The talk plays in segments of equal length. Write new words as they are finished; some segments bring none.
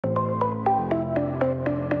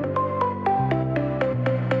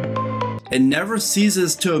It never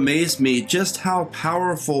ceases to amaze me just how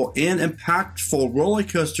powerful and impactful roller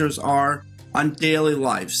coasters are on daily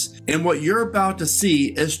lives. And what you're about to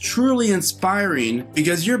see is truly inspiring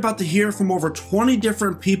because you're about to hear from over 20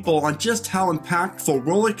 different people on just how impactful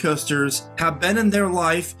roller coasters have been in their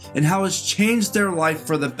life and how it's changed their life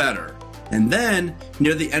for the better. And then,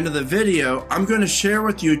 near the end of the video, I'm going to share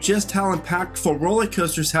with you just how impactful roller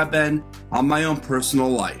coasters have been on my own personal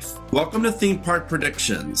life. Welcome to Theme Park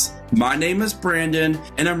Predictions. My name is Brandon,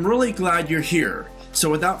 and I'm really glad you're here. So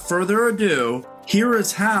without further ado, here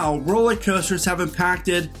is how roller coasters have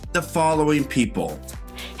impacted the following people.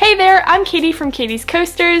 Hey there, I'm Katie from Katie's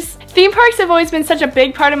Coasters. Theme parks have always been such a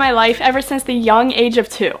big part of my life ever since the young age of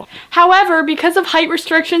 2. However, because of height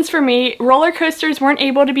restrictions for me, roller coasters weren't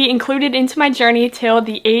able to be included into my journey till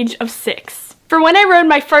the age of 6. For when I rode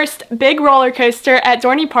my first big roller coaster at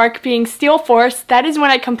Dorney Park being Steel Force, that is when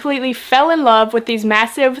I completely fell in love with these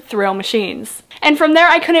massive thrill machines. And from there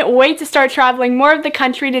I couldn't wait to start traveling more of the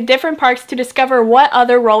country to different parks to discover what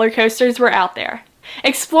other roller coasters were out there.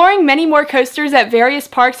 Exploring many more coasters at various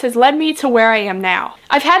parks has led me to where I am now.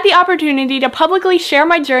 I've had the opportunity to publicly share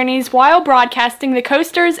my journeys while broadcasting the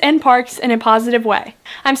coasters and parks in a positive way.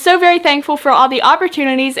 I'm so very thankful for all the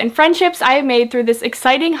opportunities and friendships I have made through this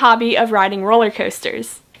exciting hobby of riding roller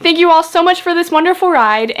coasters. Thank you all so much for this wonderful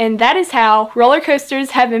ride, and that is how roller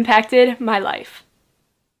coasters have impacted my life.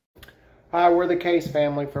 Hi, we're the Case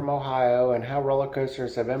family from Ohio, and how roller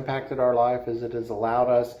coasters have impacted our life is it has allowed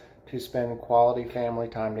us to spend quality family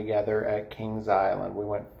time together at Kings Island. We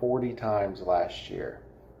went 40 times last year.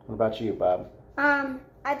 What about you, Bub?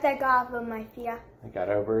 I took off of my fear. He got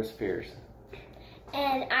over his fears.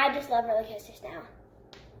 And I just love roller coasters now.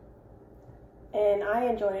 And I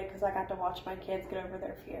enjoy it because I got to watch my kids get over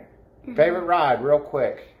their fear. Favorite ride, real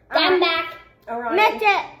quick? Stand back. Alright. Missed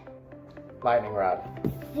it. Lightning rod.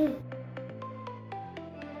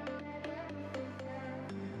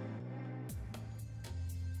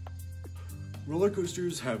 Roller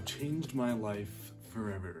coasters have changed my life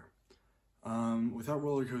forever. Without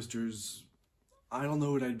roller coasters, I don't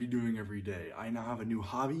know what I'd be doing every day. I now have a new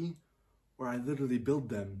hobby where I literally build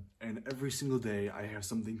them, and every single day I have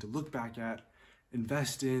something to look back at,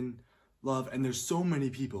 invest in, love, and there's so many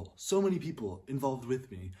people involved with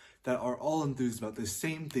me that are all enthused about the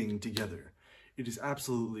same thing together. It is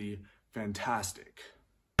absolutely fantastic.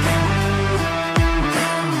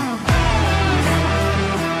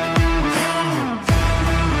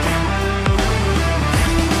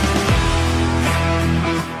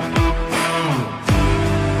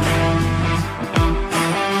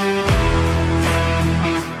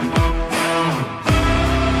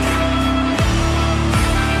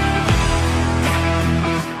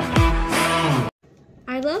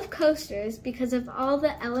 I love coasters because of all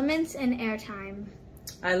the elements and airtime.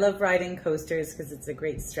 I love riding coasters because it's a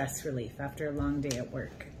great stress relief after a long day at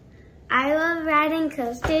work. I love riding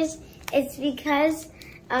coasters. It's because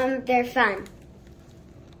they're fun.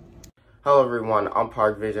 Hello everyone, I'm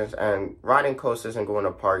Park Visions, and riding coasters and going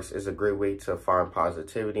to parks is a great way to find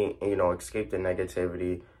positivity and, escape the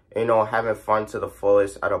negativity. And, having fun to the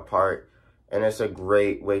fullest at a park, and it's a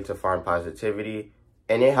great way to find positivity.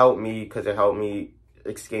 And it helped me because it helped me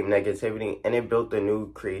escape negativity, and it built a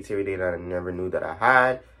new creativity that I never knew that I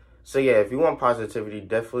had. So yeah, if you want positivity,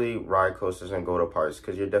 definitely ride coasters and go to parks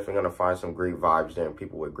because you're definitely going to find some great vibes there and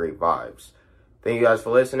people with great vibes. Thank you guys for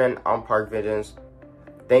listening. I'm Park Visions.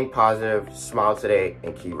 Think positive, smile today,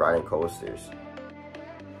 and keep riding coasters.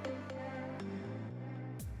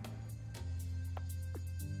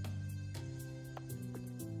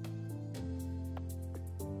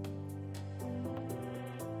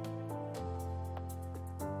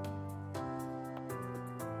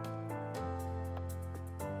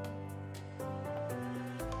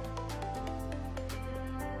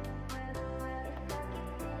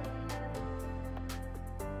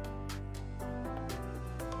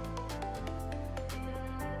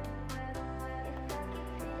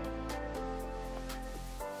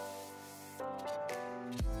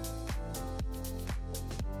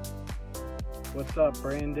 What's up,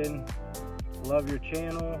 Brandon? Love your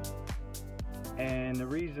channel. And the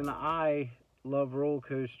reason I love roller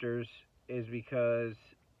coasters is because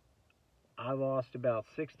I lost about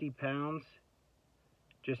 60 pounds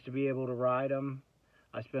just to be able to ride them.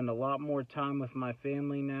 I spend a lot more time with my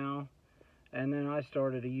family now. And then I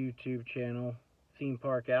started a YouTube channel, Theme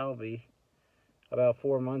Park Albie, about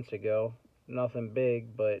 4 months ago. Nothing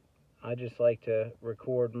big, but I just like to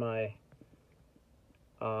record my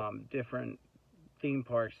different theme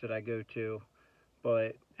parks that I go to.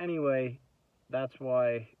 But anyway, that's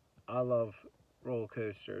why I love roller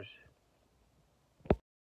coasters.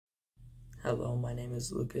 Hello, my name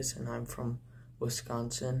is Lucas and I'm from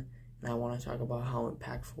Wisconsin, and I want to talk about how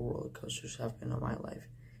impactful roller coasters have been in my life.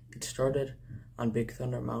 It started on Big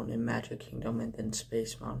Thunder Mountain in Magic Kingdom and then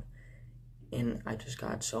Space Mountain, and I just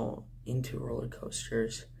got so into roller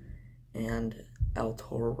coasters, and El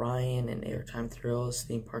Toro Ryan and Airtime Thrills,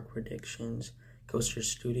 Theme Park Predictions, Coaster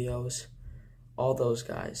Studios, all those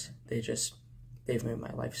guys, they've made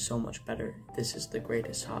my life so much better. This is the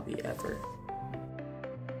greatest hobby ever.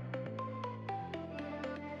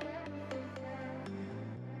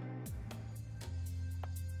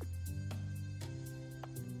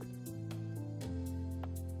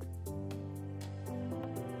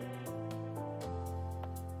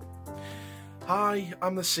 Hi,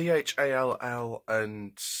 I'm the CHALL,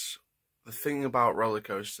 and the thing about roller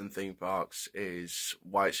coasters and theme parks is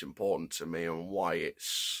why it's important to me and why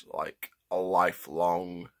it's like a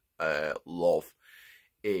lifelong love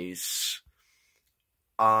is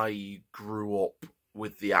I grew up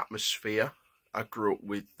with the atmosphere, I grew up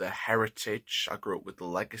with the heritage, I grew up with the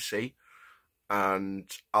legacy, and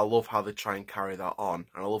I love how they try and carry that on,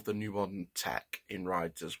 and I love the new modern tech in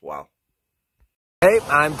rides as well. Hey,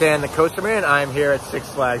 I'm Dan the Coaster Man. I'm here at Six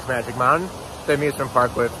Flags Magic Mountain, the amusement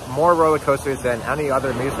park with more roller coasters than any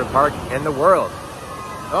other amusement park in the world.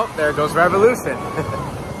 Oh, there goes Revolution.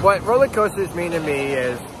 What roller coasters mean to me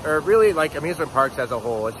is, or really like amusement parks as a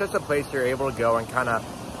whole, it's just a place you're able to go and kind of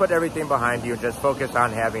put everything behind you and just focus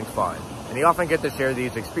on having fun. And you often get to share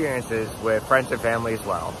these experiences with friends and family as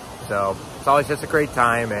well. So it's always just a great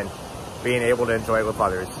time, and being able to enjoy it with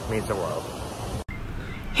others means the world.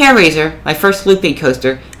 Hairraiser, my first looping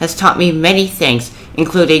coaster, has taught me many things,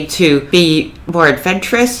 including to be more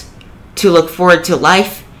adventurous, to look forward to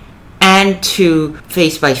life, and to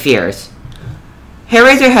face my fears.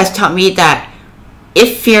 Hairraiser has taught me that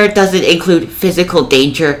if fear doesn't include physical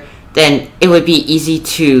danger, then it would be easy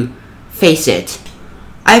to face it.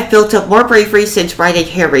 I've built up more bravery since riding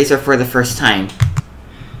Hairraiser for the first time.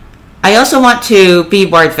 I also want to be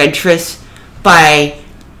more adventurous by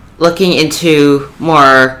looking into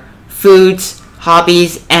more foods,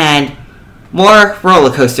 hobbies, and more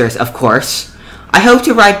roller coasters, of course. I hope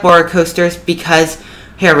to ride more coasters because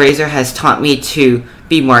Hairraiser has taught me to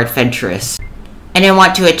be more adventurous. And I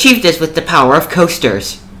want to achieve this with the power of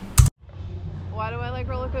coasters. Why do I like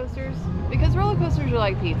roller coasters? Because roller coasters are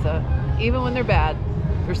like pizza. Even when they're bad,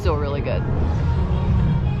 they're still really good.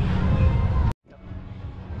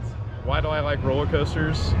 Why do I like roller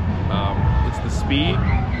coasters? It's the speed,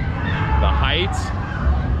 the height,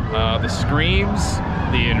 the screams,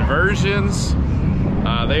 the inversions.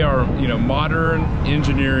 They are, modern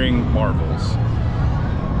engineering marvels.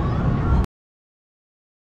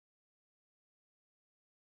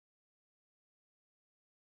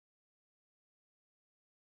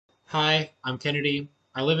 Hi, I'm Kennedy.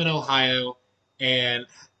 I live in Ohio, and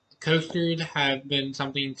coasters have been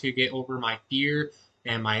something to get over my fear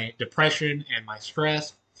and my depression and my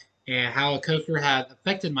stress. And how a coaster has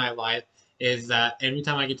affected my life is that every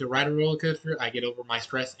time I get to ride a roller coaster, I get over my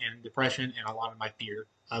stress and depression and a lot of my fear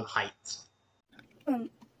of heights.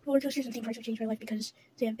 Roller coasters and theme parks have changed my life because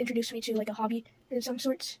they have introduced me to like a hobby of some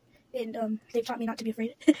sorts, and they've taught me not to be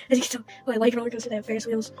afraid. As you can tell, I like roller coasters. They have Ferris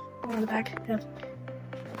wheels on the back.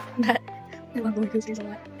 I love roller coasters a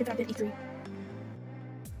lot. It's on 53.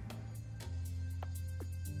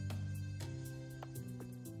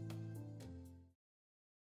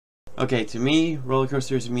 Okay, to me, roller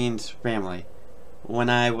coasters means family. When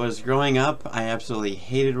I was growing up, I absolutely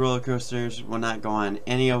hated roller coasters, would not go on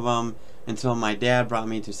any of them until my dad brought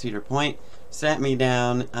me to Cedar Point, sat me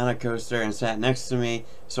down on a coaster and sat next to me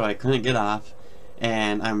so I couldn't get off.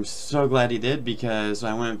 And I'm so glad he did, because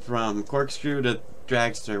I went from corkscrew to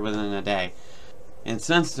dragster within a day. And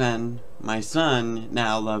since then, my son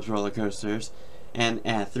now loves roller coasters, and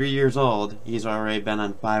at 3 years old, he's already been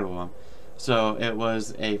on 5 of them. So it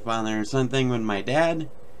was a father and son thing with my dad,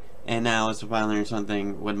 and now it's a father and son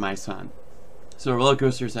thing with my son. So roller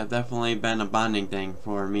coasters have definitely been a bonding thing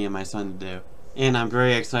for me and my son to do. And I'm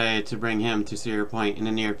very excited to bring him to Cedar Point in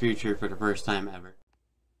the near future for the first time ever.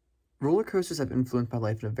 Roller coasters have influenced my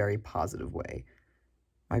life in a very positive way.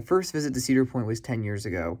 My first visit to Cedar Point was 10 years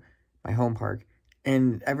ago, my home park,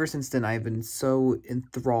 and ever since then I've been so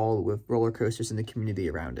enthralled with roller coasters and the community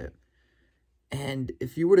around it. And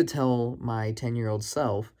if you were to tell my 10-year-old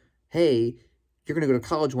self, hey, you're going to go to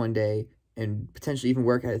college one day and potentially even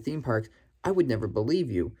work at a theme park, I would never believe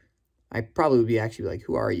you. I probably would be actually like,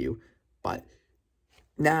 who are you? But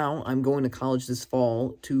now I'm going to college this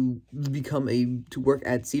fall to work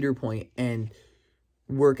at Cedar Point and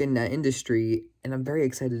work in that industry, and I'm very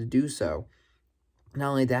excited to do so.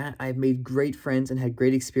 Not only that, I've made great friends and had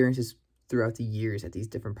great experiences throughout the years at these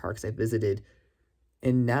different parks I visited.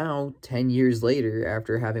 And now, 10 years later,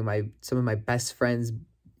 after having some of my best friends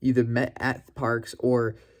either met at the parks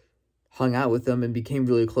or hung out with them and became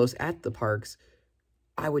really close at the parks,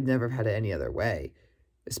 I would never have had it any other way.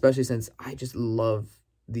 Especially since I just love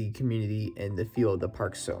the community and the feel of the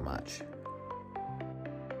park so much.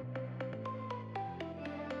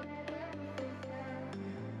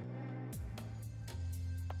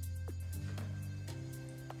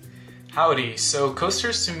 Howdy. So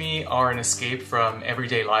coasters to me are an escape from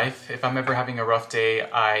everyday life. If I'm ever having a rough day,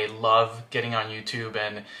 I love getting on YouTube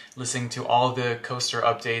and listening to all the coaster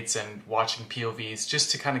updates and watching POVs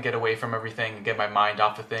just to kind of get away from everything and get my mind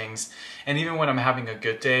off of things. And even when I'm having a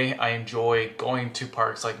good day, I enjoy going to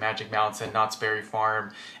parks like Magic Mountain, Knott's Berry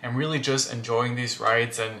Farm, and really just enjoying these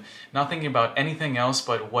rides and not thinking about anything else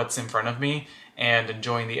but what's in front of me, and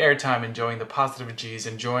enjoying the airtime, enjoying the positive G's,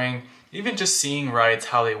 enjoying even just seeing rides,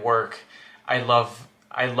 how they work. I love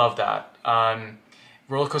that.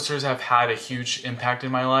 Roller coasters have had a huge impact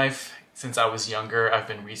in my life. Since I was younger, I've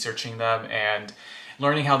been researching them and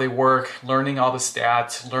learning how they work, learning all the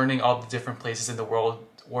stats, learning all the different places in the world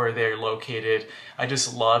where they're located. I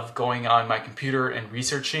just love going on my computer and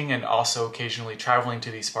researching, and also occasionally traveling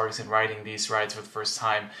to these parks and riding these rides for the first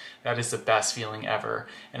time. That is the best feeling ever.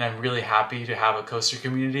 And I'm really happy to have a coaster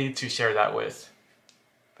community to share that with.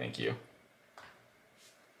 Thank you.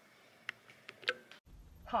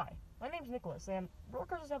 Hi, my name's Nicholas, and roller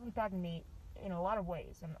coasters have impacted me in a lot of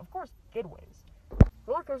ways, and of course, good ways.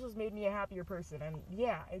 Roller coasters made me a happier person, and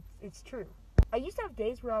yeah, it's true. I used to have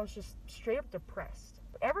days where I was just straight up depressed.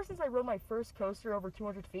 But ever since I rode my first coaster over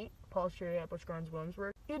 200 feet, Paul's Chariot at Busch Gardens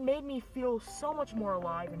Williamsburg, it made me feel so much more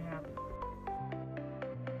alive and happy.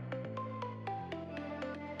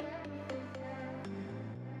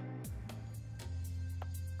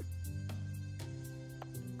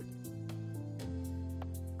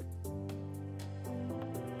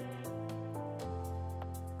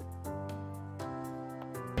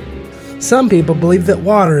 Some people believe that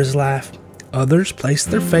water is life. Others place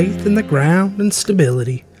their faith in the ground and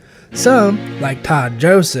stability. Some, like Todd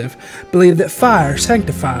Joseph, believe that fire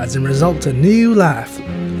sanctifies and results in new life.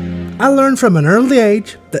 I learned from an early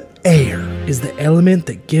age that air is the element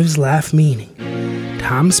that gives life meaning.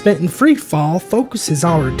 Time spent in free fall focuses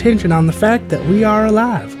our attention on the fact that we are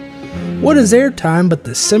alive. What is airtime but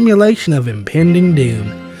the simulation of impending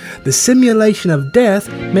doom? The simulation of death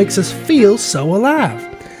makes us feel so alive.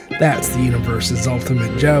 That's the universe's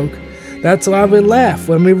ultimate joke. That's why we laugh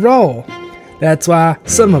when we roll. That's why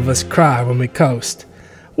some of us cry when we coast.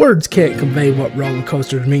 Words can't convey what roller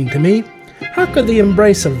coasters mean to me. How could the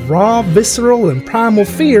embrace of raw, visceral, and primal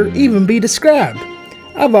fear even be described?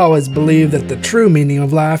 I've always believed that the true meaning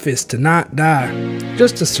of life is to not die,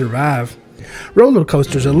 just to survive. Roller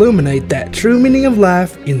coasters illuminate that true meaning of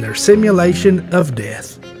life in their simulation of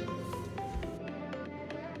death.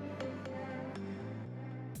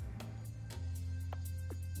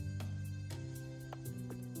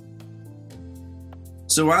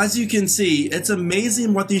 So as you can see, it's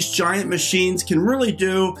amazing what these giant machines can really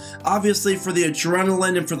do, obviously for the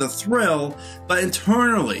adrenaline and for the thrill, but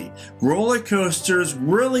internally, roller coasters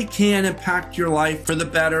really can impact your life for the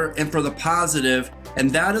better and for the positive,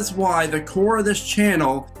 and that is why the core of this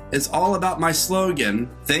channel is all about my slogan,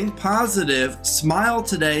 think positive, smile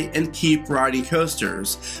today, and keep riding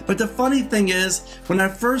coasters. But the funny thing is, when I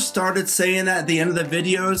first started saying that at the end of the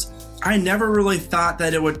videos, I never really thought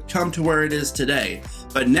that it would come to where it is today.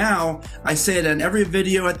 But now, I say it in every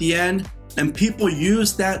video at the end, and people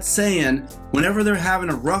use that saying whenever they're having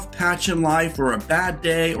a rough patch in life or a bad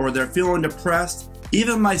day or they're feeling depressed,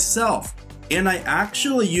 even myself, and I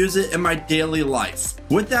actually use it in my daily life.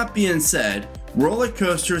 With that being said, roller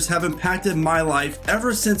coasters have impacted my life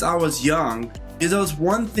ever since I was young, because that was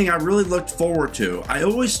one thing I really looked forward to. I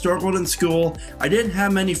always struggled in school, I didn't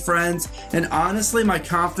have many friends, and honestly my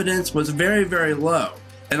confidence was very, very low.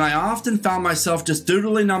 And I often found myself just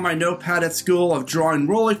doodling on my notepad at school of drawing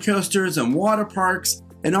roller coasters and water parks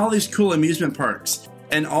and all these cool amusement parks.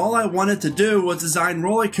 And all I wanted to do was design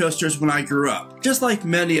roller coasters when I grew up, just like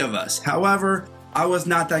many of us. However, I was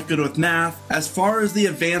not that good with math as far as the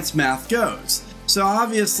advanced math goes. So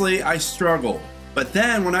obviously I struggled. But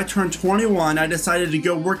then when I turned 21, I decided to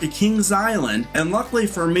go work at Kings Island, and luckily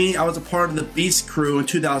for me, I was a part of the Beast crew in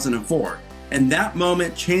 2004. And that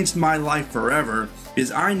moment changed my life forever,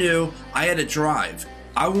 because I knew I had a drive.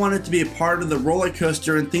 I wanted to be a part of the roller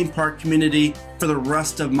coaster and theme park community for the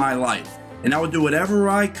rest of my life. And I would do whatever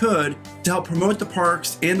I could to help promote the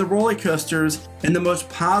parks and the roller coasters in the most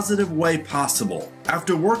positive way possible.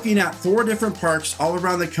 After working at 4 different parks all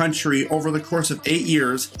around the country over the course of 8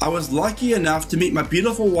 years, I was lucky enough to meet my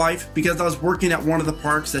beautiful wife because I was working at one of the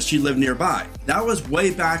parks that she lived nearby. That was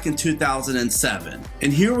way back in 2007.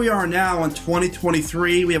 And here we are now in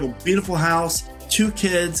 2023. We have a beautiful house, 2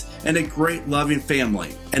 kids, and a great loving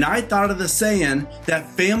family. And I thought of the saying that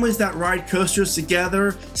families that ride coasters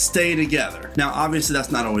together stay together. Now, obviously that's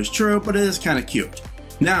not always true, but it is kind of cute.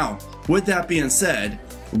 Now, with that being said,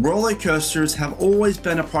 roller coasters have always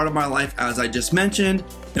been a part of my life, as I just mentioned,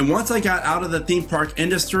 and once I got out of the theme park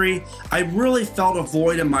industry, I really felt a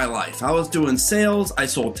void in my life. I was doing sales, I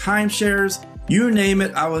sold timeshares, you name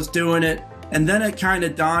it, I was doing it. And then it kind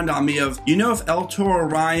of dawned on me of, you know, if El Toro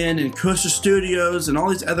Ryan and Coaster Studios and all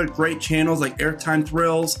these other great channels like Airtime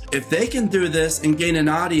Thrills, if they can do this and gain an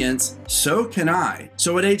audience, so can I.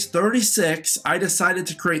 So at age 36, I decided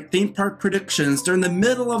to create theme park predictions during the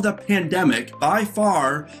middle of the pandemic, by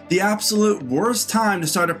far the absolute worst time to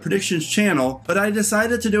start a predictions channel, but I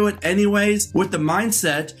decided to do it anyways with the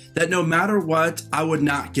mindset that no matter what, I would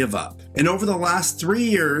not give up. And over the last 3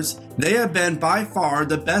 years, they have been by far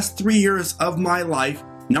the best 3 years of my life,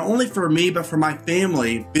 not only for me, but for my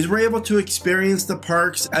family, because we're able to experience the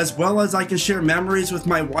parks as well as I can share memories with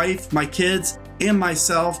my wife, my kids, and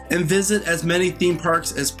myself, and visit as many theme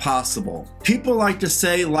parks as possible. People like to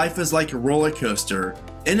say life is like a roller coaster,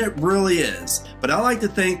 and it really is. But I like to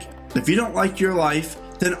think if you don't like your life,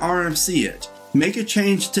 then RMC it. Make a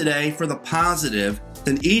change today for the positive,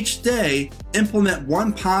 then each day implement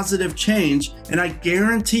one positive change, and I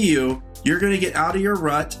guarantee you, you're going to get out of your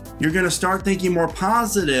rut, you're going to start thinking more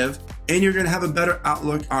positive, and you're going to have a better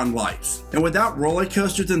outlook on life. And without roller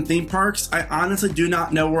coasters and theme parks, I honestly do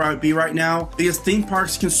not know where I would be right now, because theme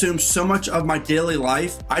parks consume so much of my daily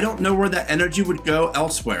life. I don't know where that energy would go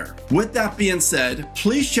elsewhere. With that being said,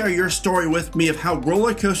 please share your story with me of how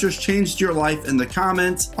roller coasters changed your life in the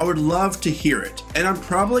comments. I would love to hear it. And I'm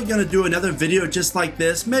probably going to do another video just like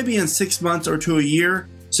this, maybe in 6 months or to a year.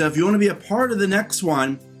 So if you want to be a part of the next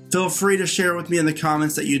one, feel free to share with me in the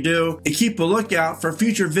comments that you do, and keep a lookout for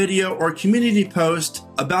future video or community post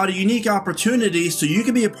about a unique opportunity so you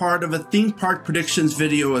can be a part of a theme park predictions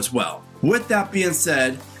video as well. With that being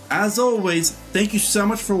said, as always, thank you so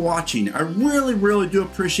much for watching. I really do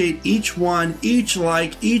appreciate each one, each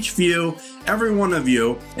like, each view, every one of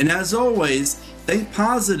you. And as always, think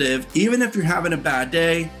positive even if you're having a bad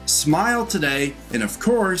day, smile today, and of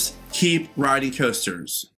course, keep riding coasters.